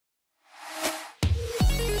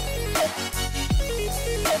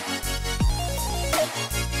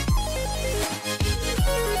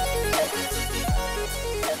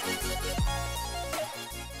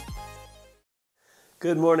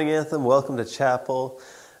Good morning, Anthem. Welcome to chapel.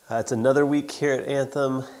 It's another week here at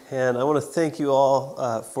Anthem, and I want to thank you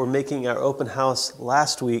all for making our open house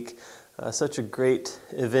last week such a great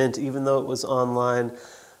event, even though it was online.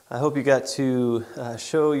 I hope you got to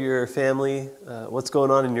show your family what's going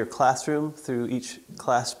on in your classroom through each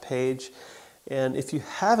class page. And if you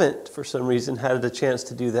haven't, for some reason, had a chance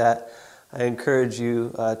to do that, I encourage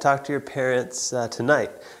you, talk to your parents tonight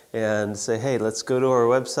and say, hey, let's go to our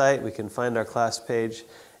website. We can find our class page,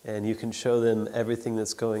 and you can show them everything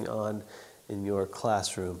that's going on in your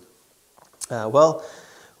classroom. Well,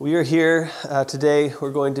 we are here today.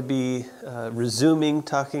 We're going to be resuming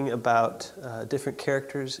talking about different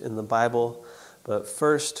characters in the Bible. But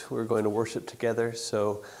first, we're going to worship together.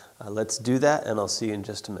 So let's do that, and I'll see you in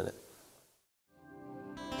just a minute.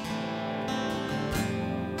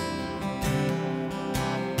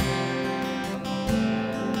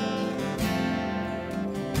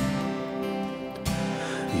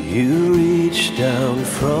 You reach down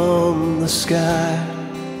from the sky,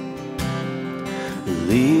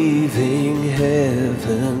 leaving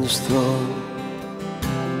heaven's throne.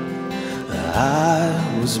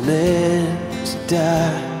 I was meant to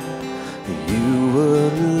die, you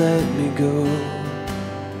wouldn't let me go.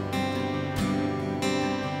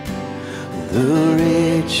 The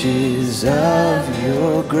riches of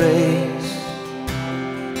your grace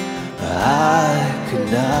I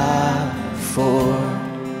could not afford.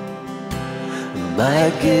 My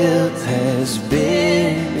guilt has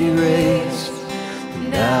been erased,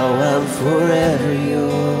 now I'm forever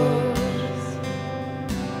yours.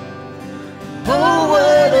 Oh,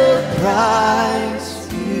 what a price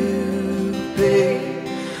you paid,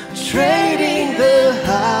 trading the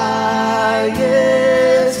highest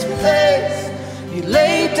place. You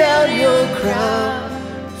laid down your crown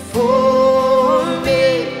for me,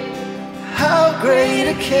 how great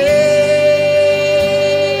a king.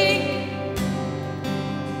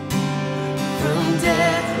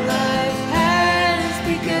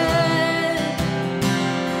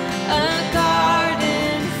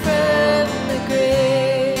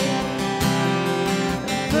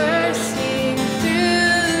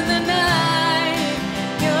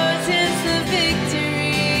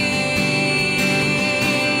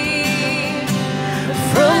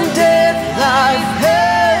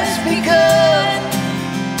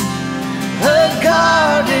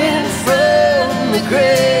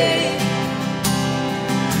 Grave,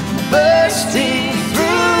 bursting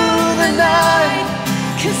through the night,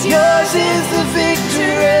 'cause yours is the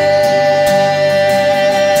victory.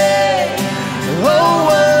 Oh,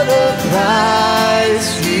 what a price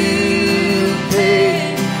you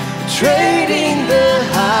paid, trading the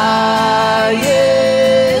highest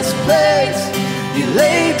place. You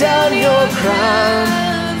laid down your crown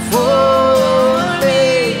for me,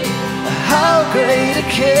 how great a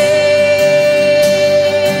king.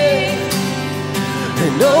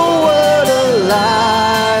 Oh, what a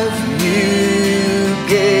life you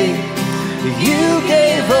gave. You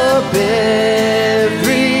gave up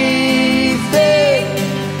everything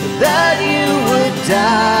that you would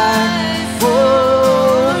die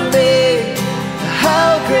for me. How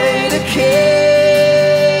great a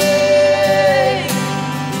king.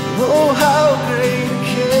 Oh, how great a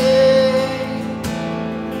king.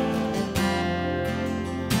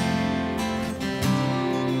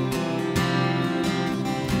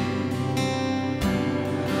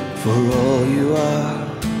 For all you are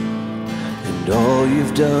and all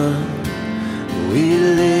you've done, we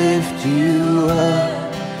lift you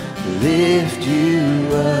up, lift you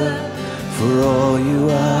up. For all you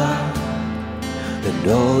are and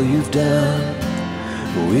all you've done,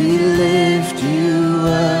 we lift you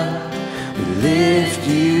up, we lift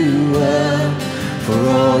you up. For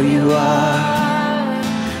all you are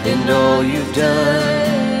and all you've done,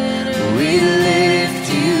 we lift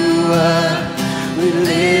you up, we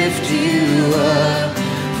lift you up.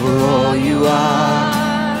 For all you are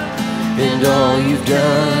and all you've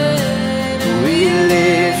done, we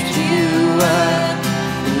lift you up,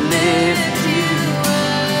 we lift you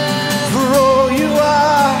up. For all you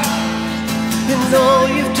are and all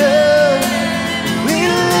you've done, we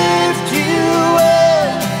lift you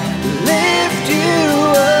up, we lift you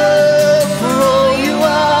up. For all you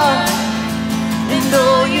are and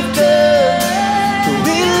all you've done,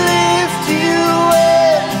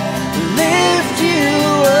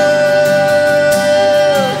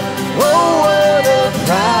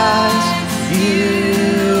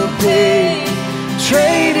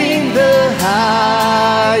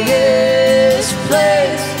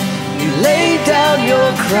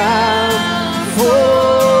 crown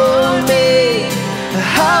for me,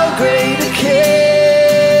 how great a king.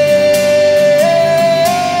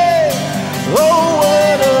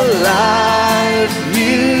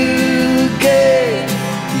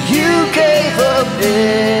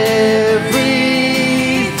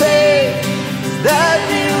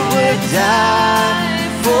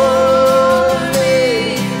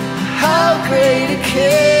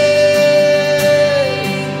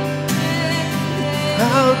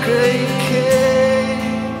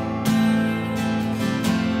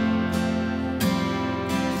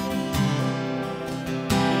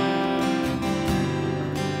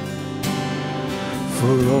 for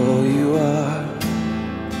all you are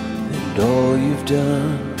and all you've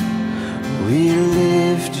done. We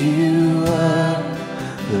lift you up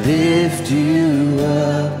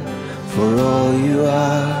for all you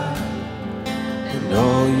are and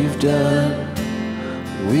all you've done.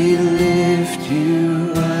 We lift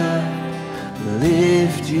you up.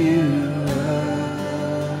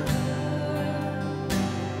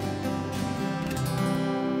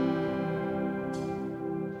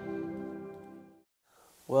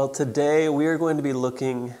 Well, today we are going to be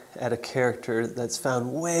looking at a character that's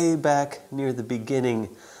found way back near the beginning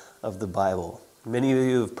of the Bible. Many of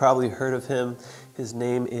you have probably heard of him. His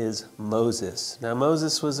name is Moses. Now,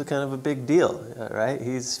 Moses was a kind of a big deal, right?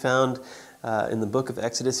 He's found in the book of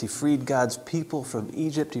Exodus. He freed God's people from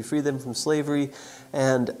Egypt. He freed them from slavery.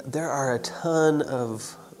 And there are a ton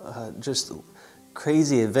of just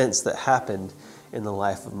crazy events that happened in the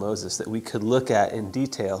life of Moses that we could look at in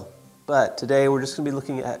detail. But today we're just going to be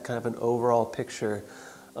looking at kind of an overall picture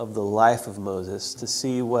of the life of Moses to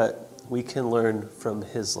see what we can learn from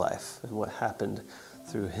his life and what happened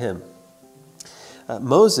through him.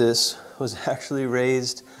 Moses was actually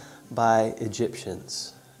raised by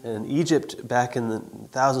Egyptians. And Egypt, back in the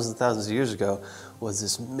thousands and thousands of years ago, was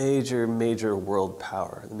this major, major world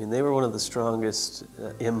power. I mean, they were one of the strongest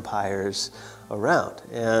empires around.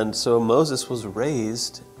 And so Moses was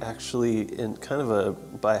raised actually in kind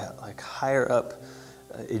of by like higher up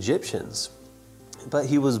Egyptians. But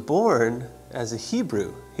he was born as a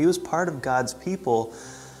Hebrew. He was part of God's people,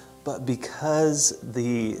 but because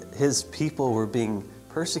his people were being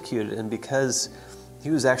persecuted and because he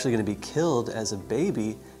was actually going to be killed as a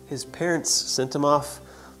baby, his parents sent him off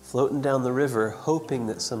floating down the river, hoping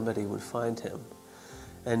that somebody would find him.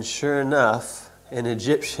 And sure enough, an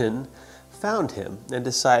Egyptian found him and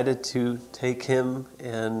decided to take him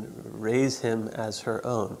and raise him as her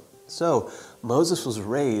own. So Moses was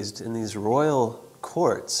raised in these royal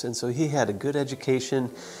courts, and so he had a good education.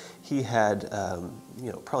 He had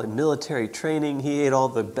probably military training. He ate all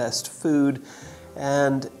the best food.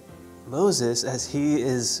 And Moses, as he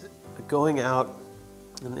is going out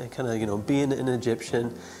and kind of, being an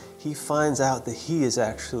Egyptian, he finds out that he is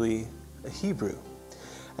actually a Hebrew.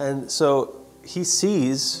 And so he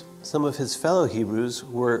sees some of his fellow Hebrews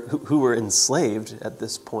who were enslaved at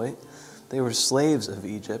this point. They were slaves of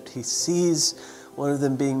Egypt. He sees one of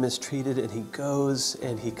them being mistreated, and he goes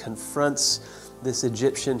and he confronts this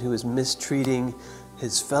Egyptian who is mistreating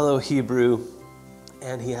his fellow Hebrew,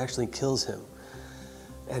 and he actually kills him.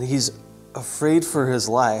 And he's afraid for his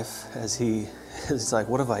life as he's like,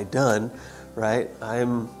 what have I done, right?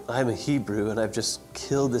 I'm a Hebrew and I've just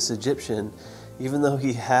killed this Egyptian. Even though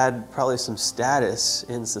he had probably some status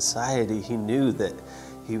in society, he knew that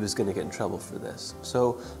he was going to get in trouble for this.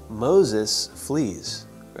 So Moses flees,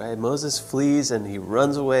 right? Moses flees and he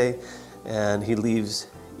runs away and he leaves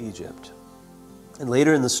Egypt. And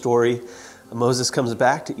later in the story, Moses comes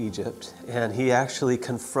back to Egypt and he actually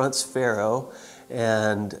confronts Pharaoh.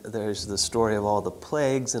 And there's the story of all the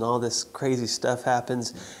plagues and all this crazy stuff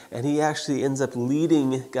happens. And he actually ends up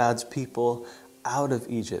leading God's people out of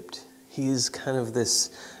Egypt. He's kind of this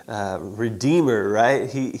redeemer, right?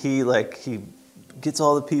 He gets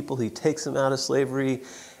all the people, he takes them out of slavery,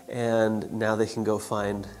 and now they can go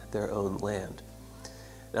find their own land.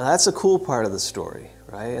 Now that's a cool part of the story,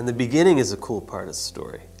 right? And the beginning is a cool part of the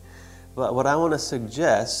story. But what I want to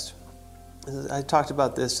suggest, I talked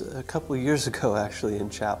about this a couple of years ago actually in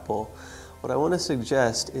chapel. What I want to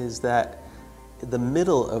suggest is that the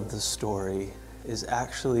middle of the story is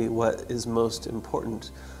actually what is most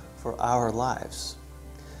important for our lives.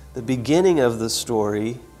 The beginning of the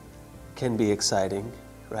story can be exciting,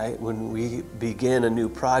 right? When we begin a new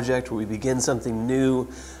project, when we begin something new,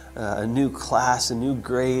 a new class, a new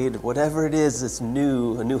grade, whatever it is that's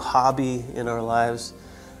new, a new hobby in our lives,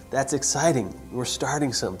 that's exciting. We're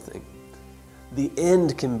starting something. The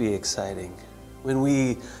end can be exciting when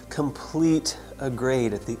we complete a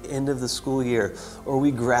grade at the end of the school year, or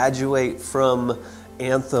we graduate from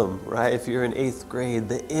Anthem, right? If you're in 8th grade,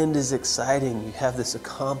 the end is exciting. You have this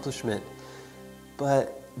accomplishment.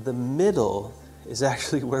 But the middle is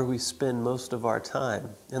actually where we spend most of our time.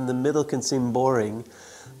 And the middle can seem boring.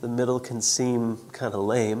 The middle can seem kind of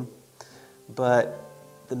lame. But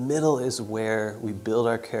the middle is where we build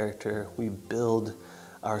our character, we build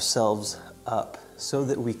ourselves up so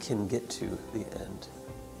that we can get to the end.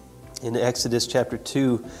 In Exodus chapter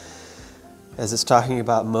 2, as it's talking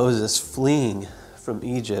about Moses fleeing from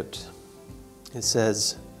Egypt, it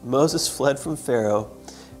says, Moses fled from Pharaoh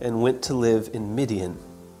and went to live in Midian,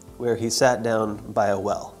 where he sat down by a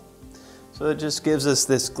well. So So it just gives us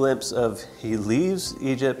this glimpse of he leaves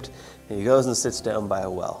Egypt and he goes and sits down by a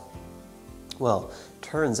well. Well,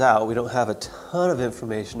 turns out we don't have a ton of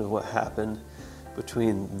information of what happened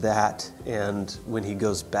between that and when he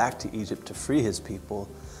goes back to Egypt to free his people,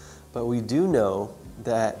 but we do know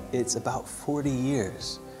that it's about 40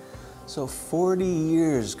 years. So 40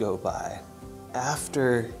 years go by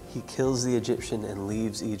after he kills the Egyptian and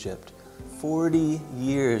leaves Egypt. 40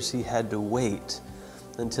 years he had to wait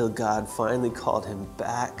until God finally called him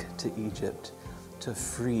back to Egypt to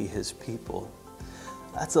free his people.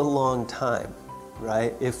 That's a long time,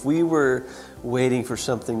 right? If we were waiting for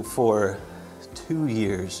something for 2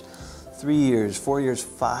 years, 3 years, 4 years,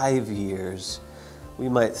 5 years, we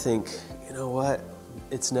might think, you know what?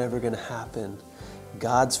 It's never going to happen.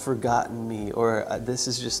 God's forgotten me, or this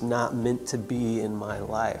is just not meant to be in my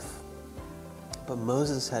life. But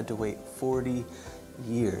Moses had to wait 40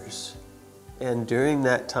 years. And during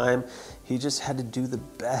that time, he just had to do the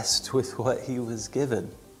best with what he was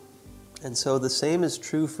given. And so the same is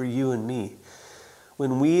true for you and me.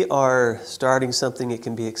 When we are starting something, it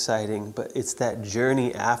can be exciting, but it's that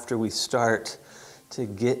journey after we start to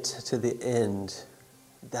get to the end.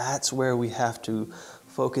 That's where we have to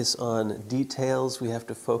focus on details. We have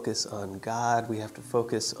to focus on God. We have to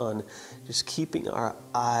focus on just keeping our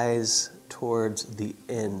eyes towards the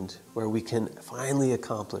end where we can finally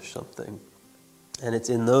accomplish something. And it's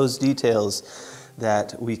in those details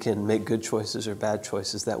that we can make good choices or bad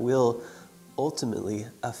choices that will ultimately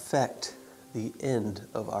affect the end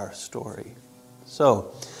of our story.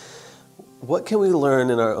 So, what can we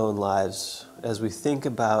learn in our own lives as we think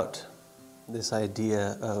about this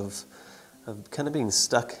idea of kind of being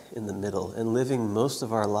stuck in the middle and living most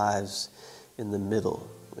of our lives in the middle,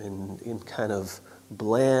 in kind of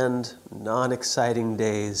bland, non-exciting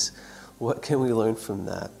days? What can we learn from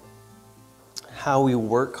that? How we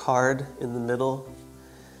work hard in the middle,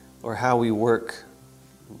 or how we work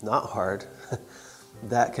not hard,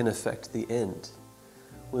 that can affect the end.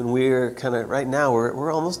 When we're kind of, right now,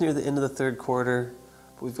 we're almost near the end of the third quarter.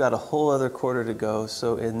 We've got a whole other quarter to go.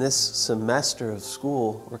 So in this semester of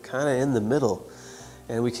school, we're kind of in the middle,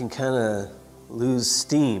 and we can kind of lose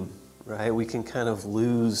steam, right? We can kind of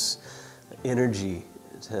lose energy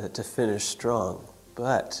to finish strong.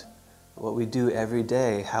 But what we do every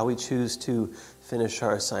day, how we choose to finish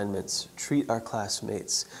our assignments, treat our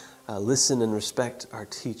classmates, listen and respect our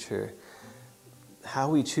teacher, how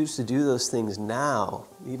we choose to do those things now,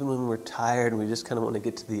 even when we're tired and we just kind of want to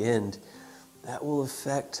get to the end, that will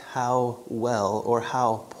affect how well or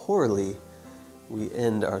how poorly we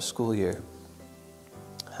end our school year.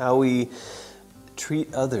 How we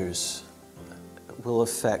treat others will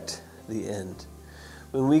affect the end.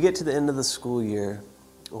 When we get to the end of the school year,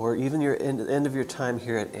 or even the end of your time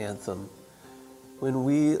here at Anthem,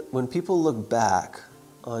 when people look back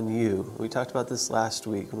on you, we talked about this last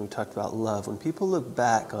week when we talked about love, when people look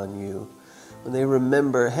back on you, when they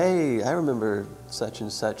remember, hey, I remember such and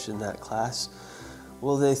such in that class,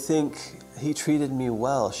 will they think, he treated me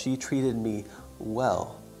well, she treated me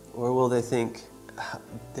well? Or will they think,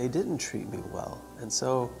 they didn't treat me well, and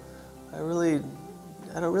so I don't really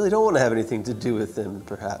want to have anything to do with them,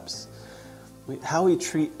 perhaps. How we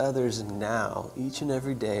treat others now, each and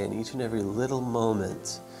every day and each and every little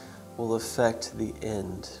moment, will affect the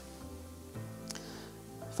end.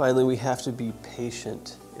 Finally, we have to be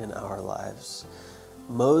patient in our lives.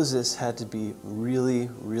 Moses had to be really,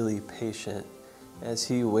 really patient as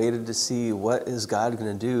he waited to see, what is God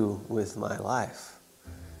going to do with my life?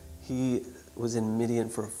 He was in Midian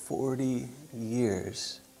for 40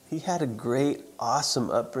 years. He had a great, awesome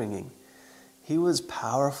upbringing. He was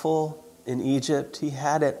powerful in Egypt. He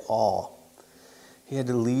had it all. He had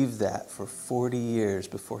to leave that for 40 years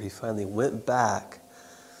before he finally went back,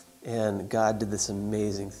 and God did this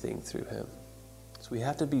amazing thing through him. So we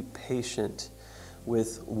have to be patient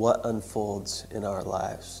with what unfolds in our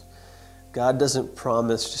lives. God doesn't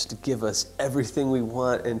promise just to give us everything we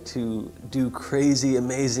want and to do crazy,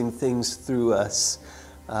 amazing things through us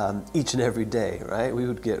each and every day, right? We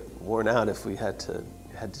would get worn out if we had to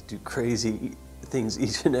do crazy things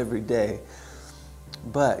each and every day.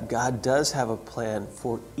 But God does have a plan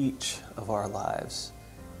for each of our lives.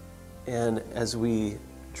 And as we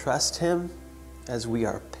trust Him, as we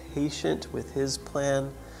are patient with His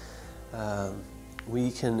plan,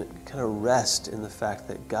 we can kind of rest in the fact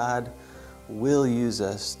that God will use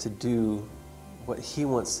us to do what He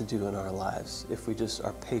wants to do in our lives if we just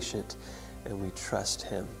are patient and we trust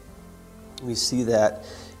Him. We see that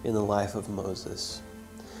in the life of Moses.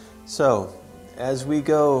 So, as we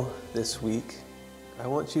go this week, I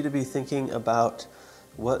want you to be thinking about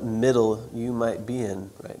what middle you might be in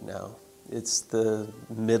right now. It's the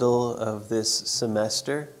middle of this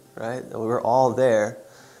semester, right? And we're all there,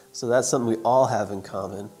 so that's something we all have in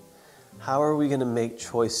common. How are we going to make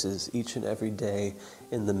choices each and every day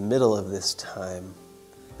in the middle of this time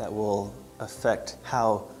that will affect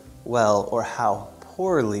how well or how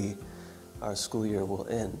poorly our school year will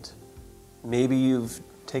end? Maybe you've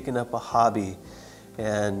taken up a hobby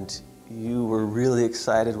and you were really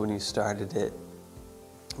excited when you started it,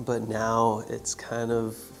 but now it's kind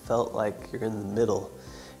of felt like you're in the middle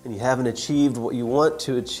and you haven't achieved what you want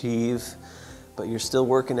to achieve, but you're still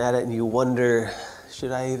working at it and you wonder,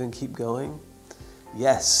 should I even keep going?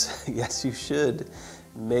 Yes, yes you should.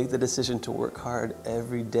 Make the decision to work hard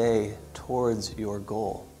every day towards your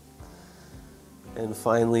goal. And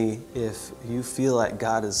finally, if you feel like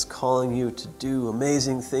God is calling you to do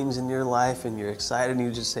amazing things in your life and you're excited and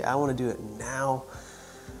you just say, I want to do it now,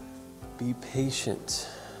 be patient.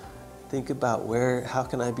 Think about how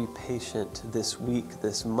can I be patient this week,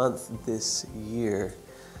 this month, this year,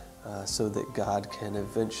 so that God can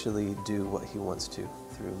eventually do what He wants to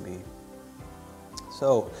through me.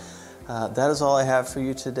 So that is all I have for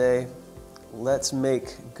you today. Let's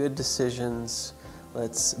make good decisions.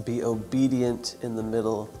 Let's be obedient in the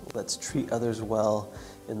middle. Let's treat others well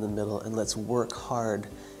in the middle. And let's work hard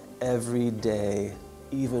every day,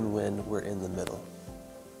 even when we're in the middle.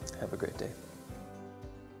 Have a great day.